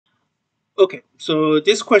Okay, so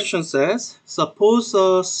this question says, suppose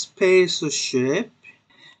a spaceship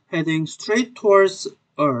heading straight towards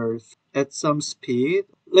Earth at some speed.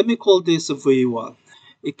 Let me call this V1.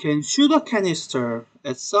 It can shoot a canister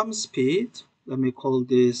at some speed. Let me call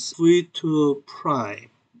this V2 prime.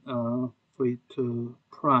 V2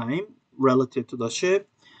 prime relative to the ship.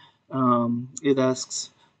 It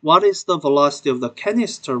asks, what is the velocity of the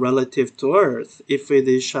canister relative to Earth if it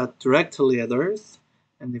is shot directly at Earth?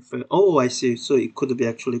 And if oh, I see. So it could be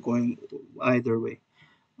actually going either way.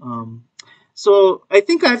 Um, so I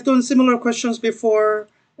think I've done similar questions before,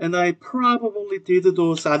 and I probably did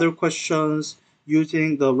those other questions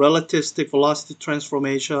using the relativistic velocity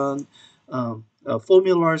transformation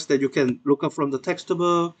formulas that you can look up from the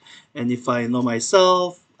textbook. And if I know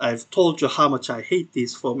myself, I've told you how much I hate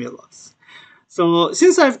these formulas. So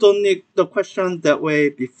since I've done the question that way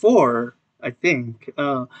before, I think,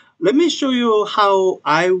 let me show you how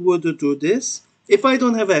I would do this if I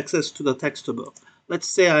don't have access to the textbook. Let's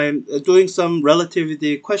say I'm doing some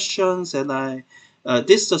relativity questions and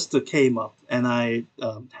this just came up and I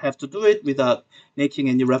have to do it without making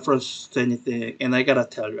any reference to anything. And I gotta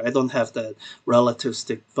tell you, I don't have that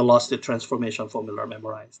relativistic velocity transformation formula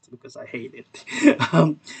memorized because I hate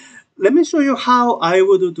it. Let me show you how I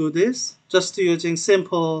would do this just using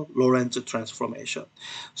simple Lorentz transformation.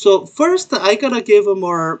 So first I gotta give a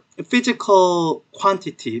more physical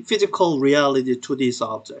quantity, physical reality to these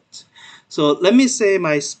objects. So let me say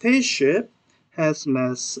my spaceship has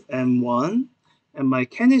mass m1 and my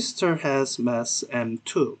canister has mass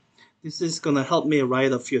m2. This is gonna help me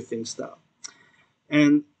write a few things down.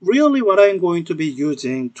 And really what I'm going to be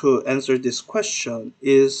using to answer this question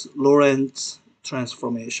is Lorentz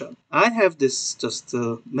transformation. I have this just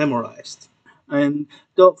memorized. And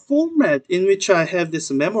the format in which I have this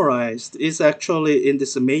memorized is actually in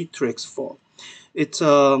this matrix form. It's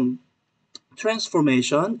a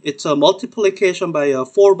transformation. It's a multiplication by a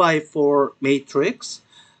 4 by 4 matrix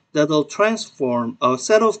that'll transform a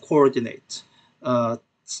set of coordinates, uh,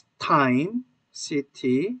 time, ct,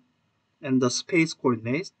 and the space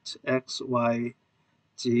coordinates x, y,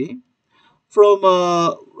 z from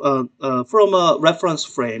a reference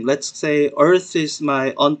frame. Let's say Earth is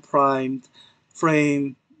my unprimed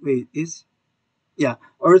frame. Wait, is yeah,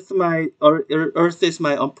 Earth is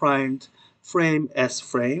my unprimed frame S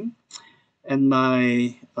frame, and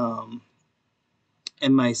my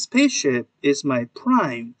spaceship is my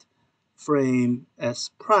primed frame S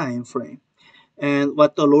prime frame. And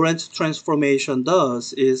what the Lorentz transformation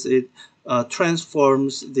does is it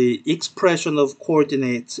transforms the expression of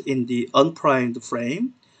coordinates in the unprimed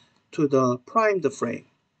frame to the primed frame.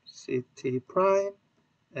 Ct prime,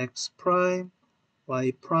 x prime,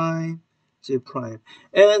 y prime, z prime.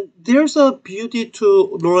 And there's a beauty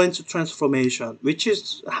to Lorentz transformation, which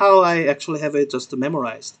is how I actually have it just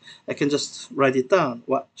memorized. I can just write it down.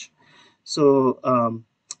 Watch. So,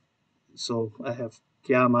 so I have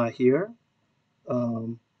gamma here,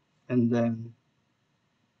 um, and then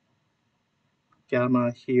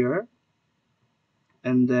gamma here,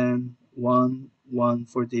 and then 1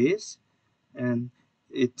 for this, and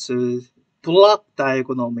it's a block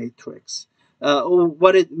diagonal matrix.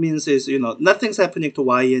 What it means is, nothing's happening to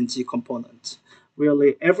y and z components.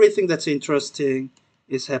 Really, everything that's interesting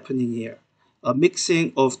is happening here. A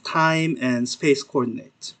mixing of time and space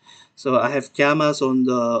coordinates. So I have gammas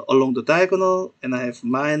along the diagonal, and I have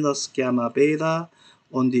minus gamma beta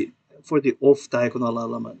on the for the off diagonal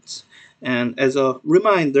elements. And as a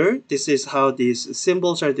reminder, this is how these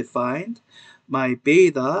symbols are defined. My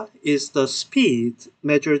beta is the speed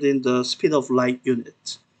measured in the speed of light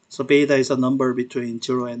unit. So beta is a number between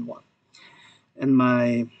 0 and 1. And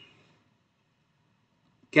my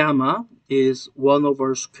gamma is 1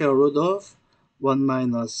 over square root of 1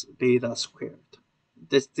 minus beta squared.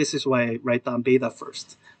 This is why I write down beta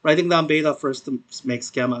first. Writing down beta first makes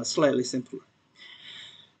gamma slightly simpler.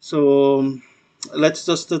 So let's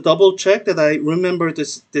just double check that I remember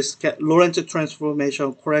this Lorentz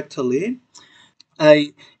transformation correctly.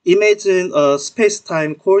 I imagine a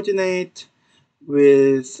space-time coordinate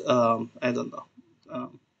with I don't know.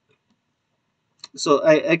 Um, so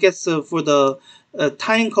I guess for the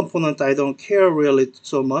time component, I don't care really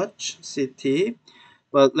so much, CT.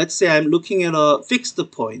 But let's say I'm looking at a fixed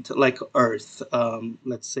point like Earth.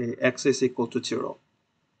 Let's say x is equal to 0.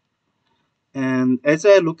 And as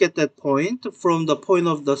I look at that point, from the point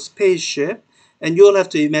of the spaceship, and you'll have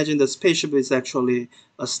to imagine the spaceship is actually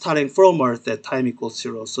starting from Earth at time equals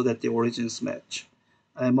 0 so that the origins match.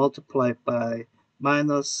 I multiply by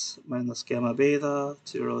minus gamma beta,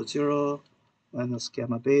 0, 0, minus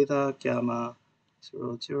gamma beta, gamma,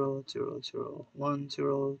 0, 0, 0, 0, 1,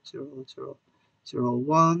 0, 0, 0, 0,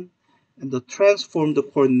 1. And the transform the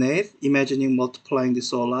coordinate, imagining multiplying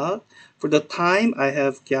this all out. For the time, I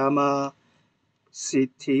have gamma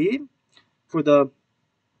ct. For the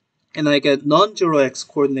and I get non-zero x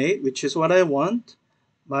coordinate, which is what I want,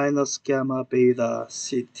 minus gamma beta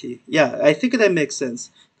ct. Yeah, I think that makes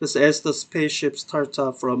sense because as the spaceship starts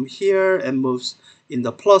out from here and moves in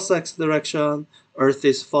the plus x direction, Earth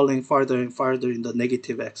is falling farther and farther in the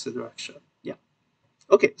negative x direction. Yeah.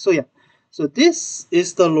 Okay, so yeah. So this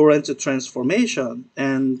is the Lorentz transformation,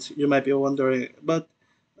 and you might be wondering, but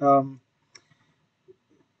um,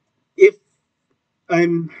 if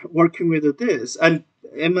I'm working with this, am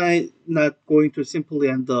I not going to simply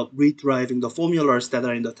end up redriving the formulas that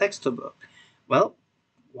are in the textbook? Well,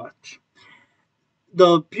 watch.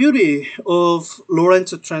 The beauty of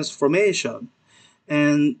Lorentz transformation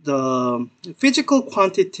and the physical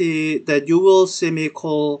quantity that you will see me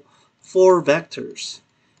call four vectors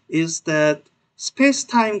is that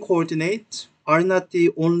space-time coordinates are not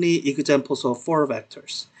the only examples of four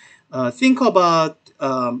vectors. Think about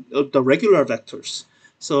the regular vectors.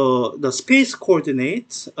 So the space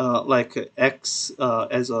coordinates, like x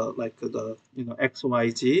as a like the x y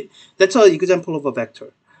z, that's an example of a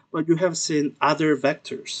vector. But you have seen other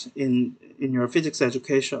vectors in your physics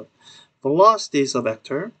education. Velocity is a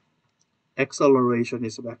vector, acceleration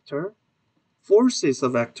is a vector, force is a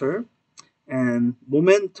vector, and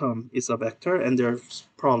momentum is a vector, and there's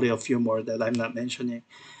probably a few more that I'm not mentioning.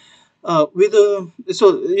 With a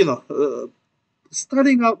so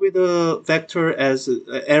starting out with a vector as an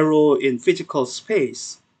arrow in physical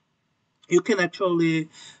space, you can actually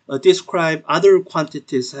describe other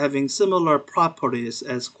quantities having similar properties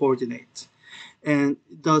as coordinates. And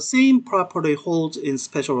the same property holds in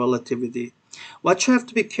special relativity. What you have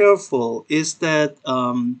to be careful is that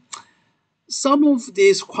some of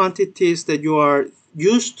these quantities that you are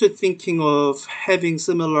used to thinking of having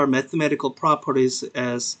similar mathematical properties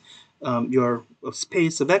as your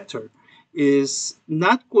space vector is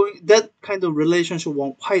not going, that kind of relationship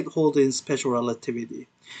won't quite hold in special relativity.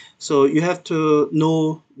 So you have to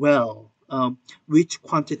know well which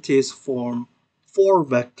quantities form four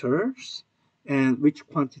vectors and which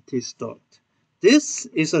quantities don't. This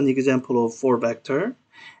is an example of four vector.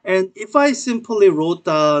 And if I simply wrote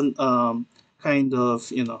down kind of,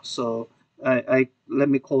 so I let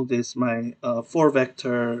me call this my four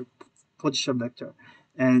vector position vector.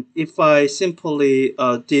 And if I simply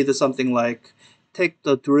did something like take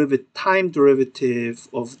the time derivative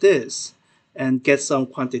of this and get some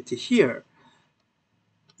quantity here,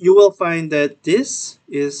 you will find that this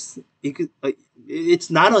is it's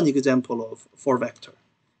not an example of four vector.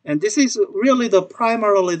 And this is really the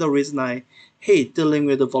primarily the reason I hate dealing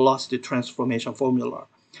with the velocity transformation formula.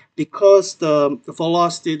 Because the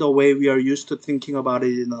velocity, the way we are used to thinking about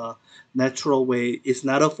it in a natural way, is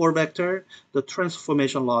not a four vector, the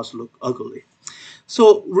transformation laws look ugly.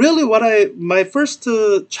 So really my first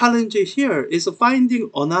challenge here is finding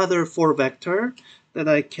another four vector that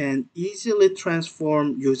I can easily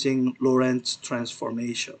transform using Lorentz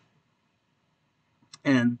transformation.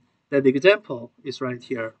 And that example is right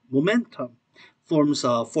here. Momentum forms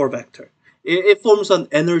a four vector. It forms an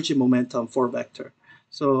energy momentum four vector.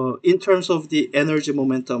 So in terms of the energy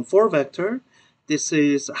momentum four vector, this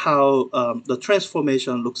is how the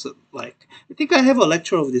transformation looks like. I think I have a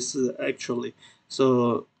lecture of this actually.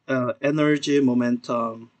 So energy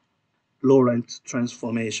momentum Lorentz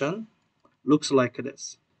transformation looks like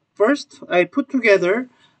this. First, I put together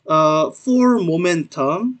four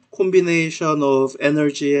momentum combination of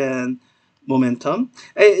energy and momentum.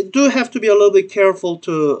 I do have to be a little bit careful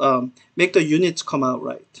to make the units come out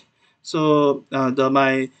right. So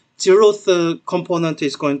my zeroth component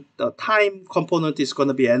is going, the time component is going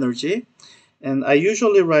to be energy. And I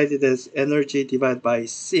usually write it as energy divided by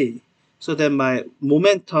c. So then my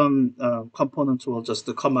momentum component will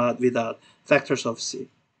just come out without factors of c.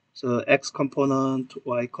 So x component,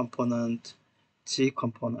 y component, z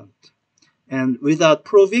component. And without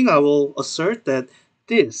proving, I will assert that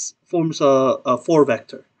this forms a four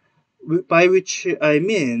vector, by which I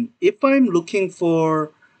mean if I'm looking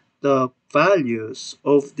for the values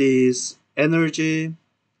of this energy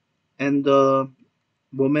and the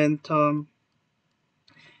momentum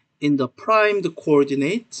in the primed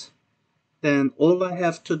coordinate, then all I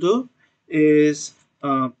have to do is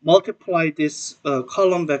multiply this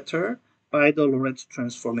column vector by the Lorentz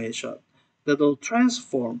transformation. That'll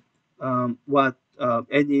transform what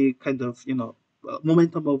any kind of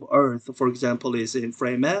momentum of Earth, for example, is in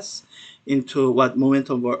frame S into what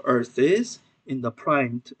momentum of Earth is in the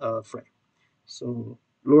primed frame. So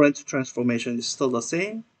Lorentz transformation is still the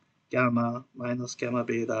same. Gamma minus gamma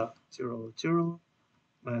beta 0, 0,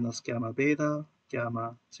 minus gamma beta,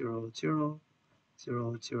 gamma 0, 0,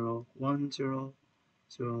 0, 0, 1, 0,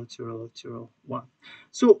 0, 0, 0, 1.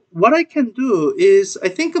 So what I can do is, I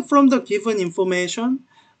think from the given information,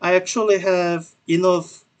 I actually have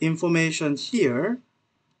enough information here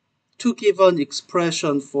to give an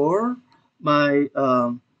expression for my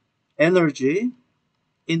energy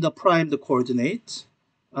in the primed coordinate,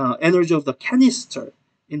 energy of the canister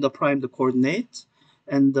in the primed coordinate,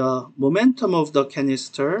 and the momentum of the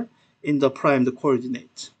canister in the primed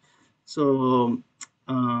coordinate. So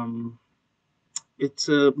its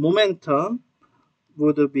momentum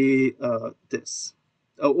would be this,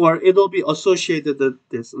 or it'll be associated with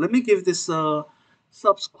this. Let me give this a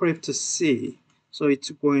subscript C. So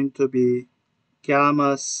it's going to be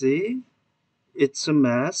gamma C, its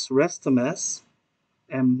mass, rest mass,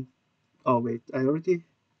 m. Oh wait, I already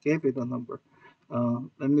gave it a number.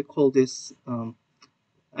 Let me call this. I'm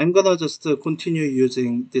gonna just continue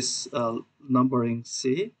using this numbering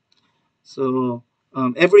C. So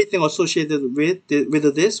everything associated with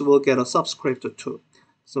this will get a subscript 2.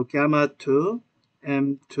 So gamma 2,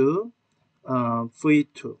 m2,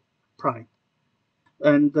 v2 prime.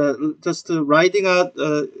 And just writing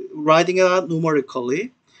it out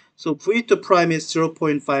numerically. So v2 prime is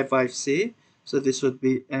 0.55 c. So this would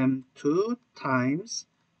be m2 times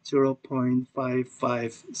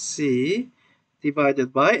 0.55 c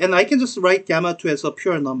divided by, and I can just write gamma 2 as a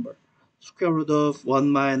pure number, square root of 1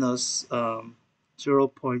 minus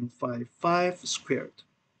 0.55 squared.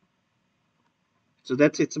 So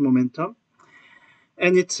that's its momentum.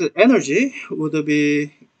 And its energy would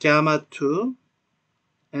be gamma 2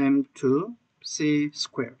 m2 c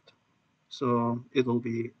squared. So it'll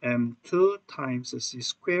be m2 times c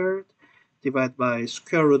squared divided by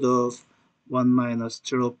square root of 1 minus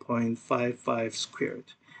 0.55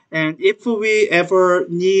 squared. And if we ever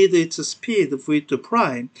need its speed v2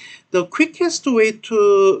 prime, the quickest way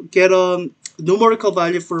to get a numerical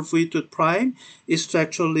value for v2 prime is to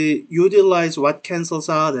actually utilize what cancels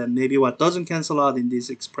out and maybe what doesn't cancel out in these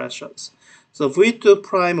expressions. So v2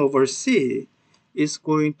 prime over c is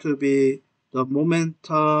going to be the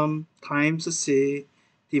momentum times c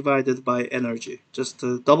divided by energy. Just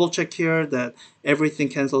to double check here that everything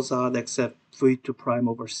cancels out except v2 prime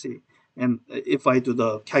over c. And if I do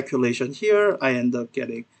the calculation here, I end up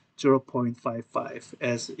getting 0.55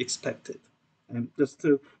 as expected. And just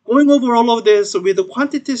to going over all of this with the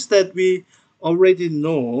quantities that we already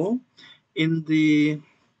know in the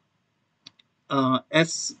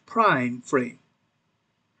S prime frame.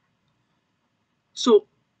 So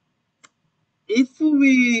if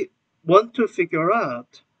we want to figure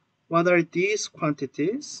out what are these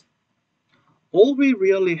quantities, all we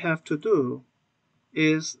really have to do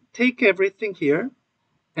is take everything here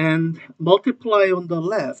and multiply on the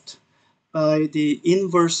left by the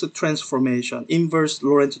inverse transformation, inverse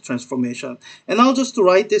Lorentz transformation. And I'll just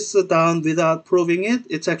write this down without proving it.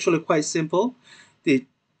 It's actually quite simple. The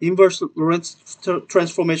inverse Lorentz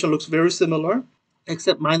transformation looks very similar,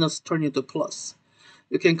 except minus turn into plus.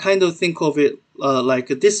 You can kind of think of it like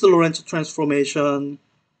this Lorentz transformation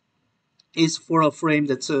is for a frame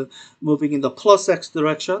that's moving in the plus x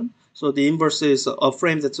direction. So the inverse is a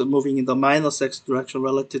frame that's moving in the minus x direction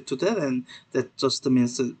relative to that, and that just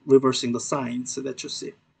means reversing the signs that you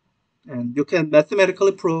see. And you can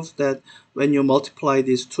mathematically prove that when you multiply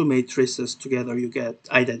these two matrices together, you get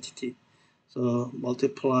identity. So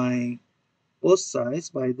multiplying both sides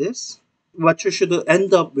by this, what you should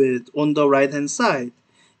end up with on the right hand side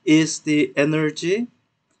is the energy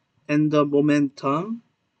and the momentum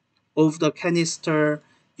of the canister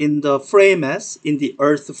in the frame S, in the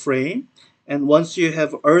earth frame. And once you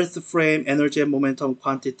have earth frame energy and momentum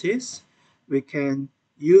quantities, we can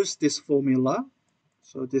use this formula.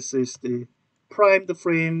 So this is the primed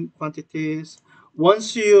frame quantities.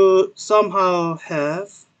 Once you somehow have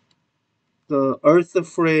the earth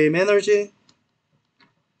frame energy,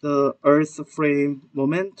 the earth frame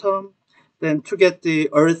momentum, then to get the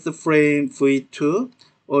earth frame V2,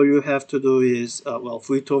 all you have to do is,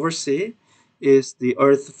 V2 over C is the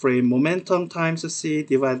earth frame momentum times C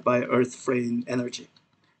divided by earth frame energy.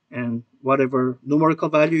 And whatever numerical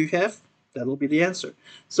value you have, that'll be the answer.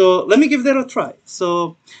 So let me give that a try.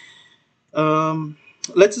 So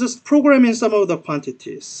let's just program in some of the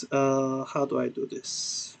quantities. How do I do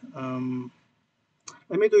this?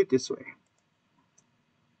 Let me do it this way.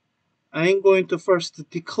 I'm going to first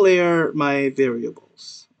declare my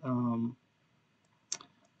variables.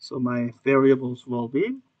 So my variables will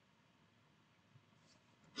be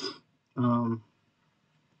um,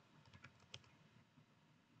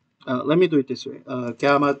 let me do it this way.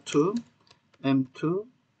 Gamma 2, M2,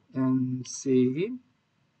 and C,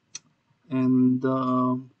 and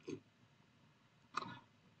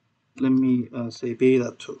let me say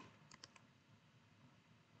beta 2.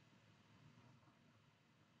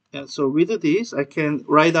 Yeah, so with this, I can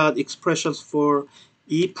write out expressions for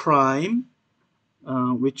E prime,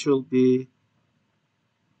 which will be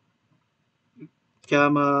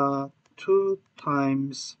gamma 2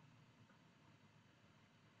 times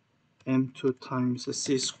M2 times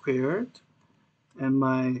C squared, and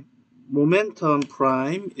my momentum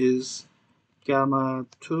prime is gamma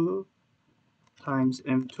 2 times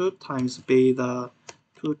M2 times beta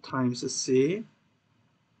 2 times C.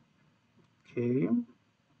 Okay,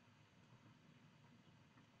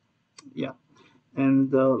 yeah,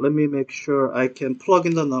 and let me make sure I can plug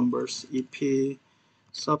in the numbers. EP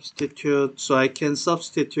substitute, so I can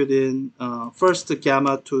substitute in first the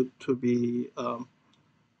gamma to be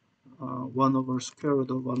 1 over square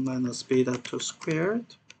root of 1 minus beta 2 squared,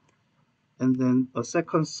 and then a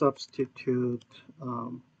second substitute,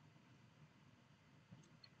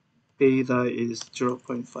 beta is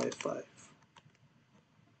 0.55.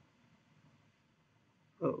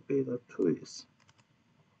 Oh, beta 2 is,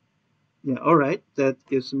 yeah, all right, that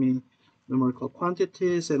gives me numerical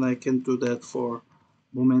quantities, and I can do that for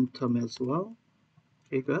momentum as well.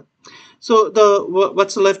 Okay, good. So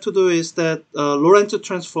what's left to do is that Lorentz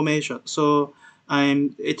transformation. So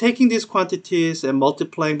I'm taking these quantities and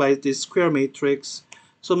multiplying by this square matrix.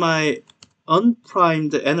 So my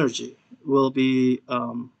unprimed energy will be,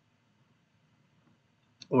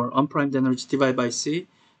 or unprimed energy divided by C,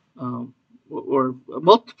 or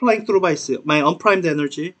multiplying through by C. My unprimed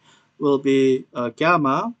energy will be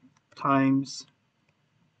gamma times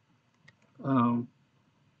um,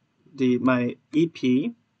 my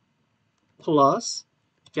EP plus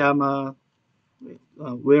gamma.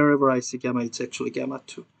 Wherever I see gamma, it's actually gamma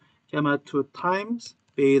 2. Gamma 2 times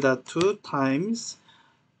beta 2 times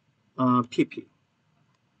PP.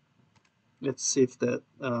 Let's see if that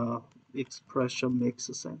expression makes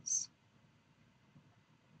sense.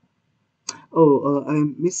 Oh,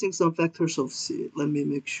 I'm missing some factors of C. Let me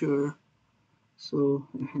make sure. So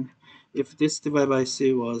if this divided by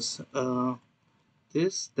C was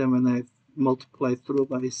this, then when I multiply through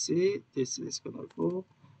by C, this is going to go,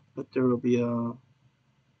 but there will be a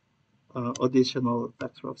additional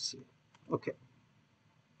factor of C. Okay.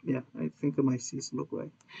 Yeah, I think my C's look right.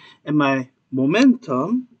 And my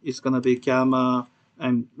momentum is going to be gamma.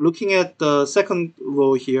 I'm looking at the second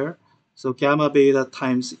row here. So gamma beta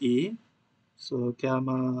times E. So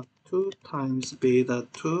gamma 2 times beta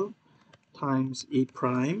 2 times E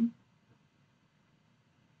prime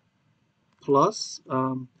plus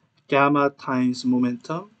gamma times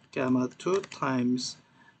momentum, gamma 2 times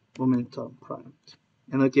momentum prime.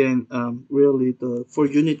 And again, really for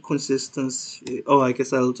unit consistency, oh, I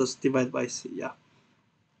guess I'll just divide by C, yeah.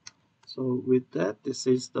 So with that, this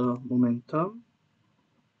is the momentum.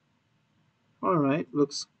 All right,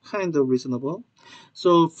 looks kind of reasonable.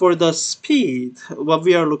 So for the speed, what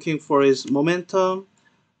we are looking for is momentum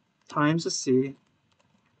times C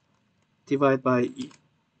divided by E.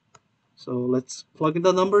 So let's plug in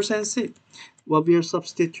the numbers and see. What we are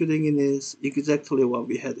substituting in is exactly what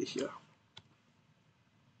we had here.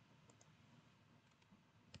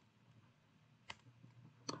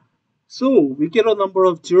 So we get a number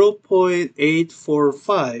of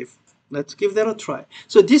 0.845. Let's give that a try.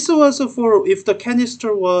 So this was for if the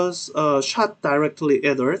canister was shot directly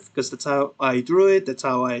at Earth, because that's how I drew it. That's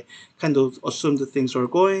how I kind of assumed that things are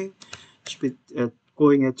going. It should be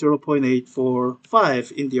going at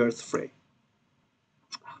 0.845 in the Earth frame.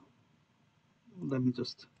 Let me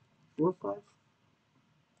just 45.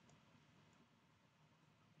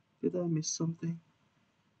 Did I miss something?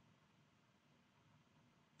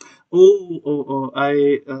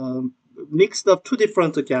 I mixed up two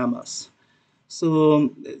different gammas.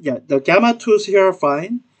 So yeah, the gamma 2s here are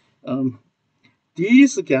fine. Um,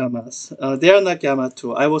 these gammas, they are not gamma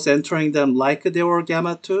 2. I was entering them like they were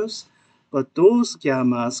gamma 2s, but those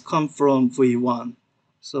gammas come from V1.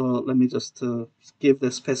 So let me just give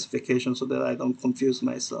the specification so that I don't confuse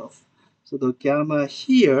myself. So the gamma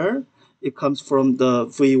here, it comes from the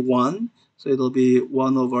V1. So it'll be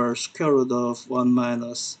 1 over square root of 1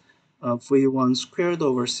 minus V1 squared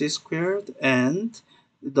over C squared. And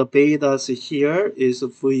the betas here is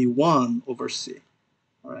V1 over C.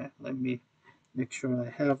 All right, let me make sure I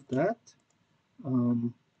have that.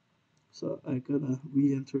 So I gotta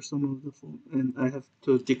re-enter some of the form, and I have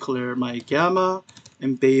to declare my gamma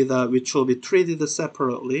and beta, which will be treated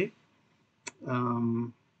separately.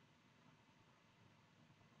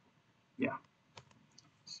 Yeah.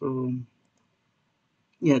 So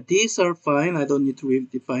yeah, these are fine. I don't need to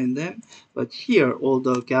redefine them. But here, all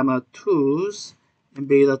the gamma 2s and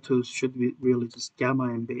beta 2s should be really just gamma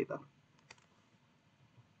and beta.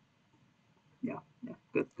 Yeah, yeah,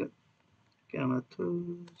 good, good. Gamma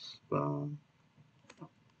 2s,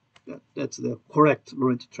 that's the correct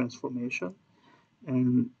Laurent transformation.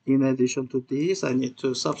 And in addition to these, I need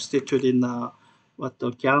to substitute in what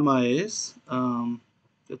the gamma is.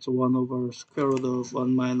 That's 1 over square root of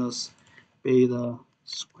 1 minus beta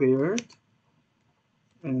squared.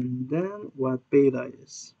 And then what beta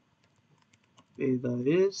is. Beta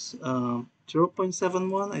is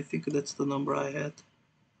 0.71. I think that's the number I had.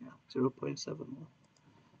 Yeah, 0.71.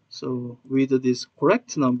 So with these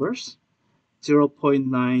correct numbers,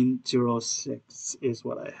 0.906 is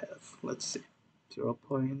what I have. Let's see.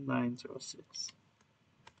 0.906.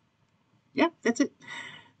 Yeah, that's it.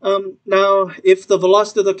 Now, if the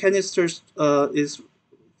velocity of the canister is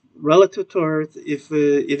relative to Earth, if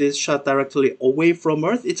it is shot directly away from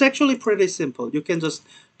Earth, it's actually pretty simple. You can just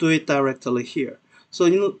do it directly here. So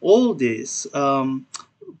in all this,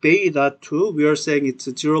 beta 2, we are saying it's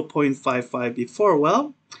 0.55 before.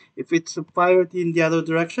 Well, if it's fired in the other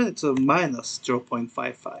direction, it's a minus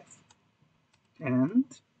 0.55. And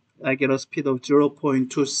I get a speed of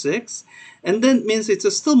 0.26, and that means it's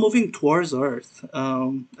still moving towards Earth.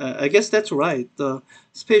 I guess that's right. The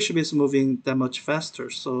spaceship is moving that much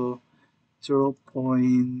faster, so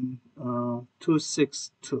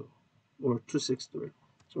 0.262 or 263.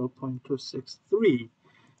 0.263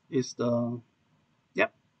 is the,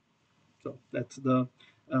 yep. So that's the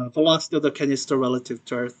velocity of the canister relative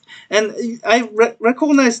to Earth. And I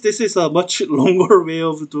recognize this is a much longer way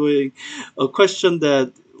of doing a question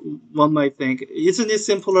that one might think, isn't it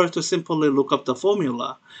simpler to simply look up the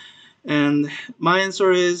formula? And my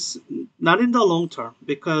answer is not in the long term,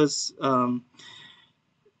 because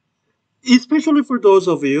especially for those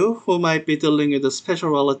of you who might be dealing with the special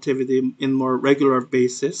relativity in more regular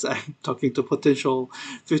basis, I'm talking to potential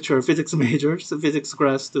future physics majors, physics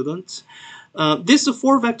grad students. This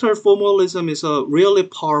four-vector formalism is a really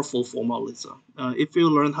powerful formalism. If you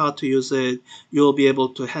learn how to use it, you'll be able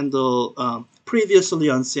to handle previously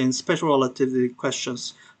unseen special relativity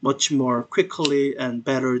questions much more quickly and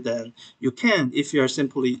better than you can if you are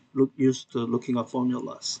simply used to looking at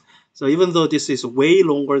formulas. So even though this is way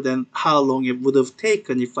longer than how long it would have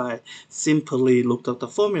taken if I simply looked at the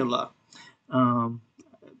formula, um,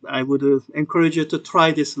 I would encourage you to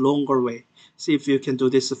try this longer way. See if you can do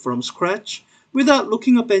this from scratch without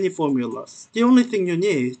looking up any formulas. The only thing you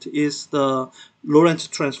need is the Laurent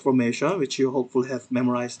transformation, which you hopefully have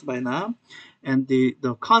memorized by now, and the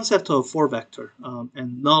concept of four vector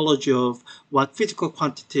and knowledge of what physical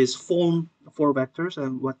quantities form four vectors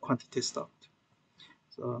and what quantities don't.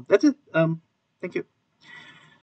 So that's it. Thank you.